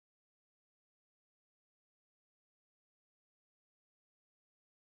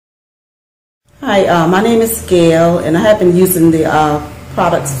Hi, my name is Gail, and I have been using the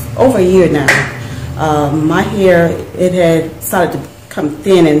products over a year now. My hair, it had started to become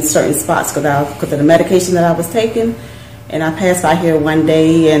thin in certain spots because of the medication that I was taking. And I passed by here one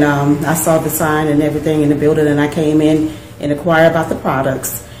day, and I saw the sign and everything in the building, and I came in and inquired about the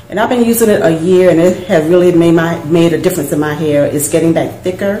products. And I've been using it a year, and it has really made a difference in my hair. It's getting back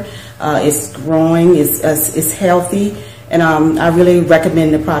thicker, it's growing, it's healthy. And I really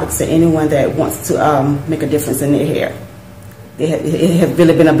recommend the products to anyone that wants to make a difference in their hair. It has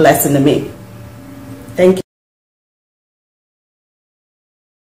really been a blessing to me. Thank you.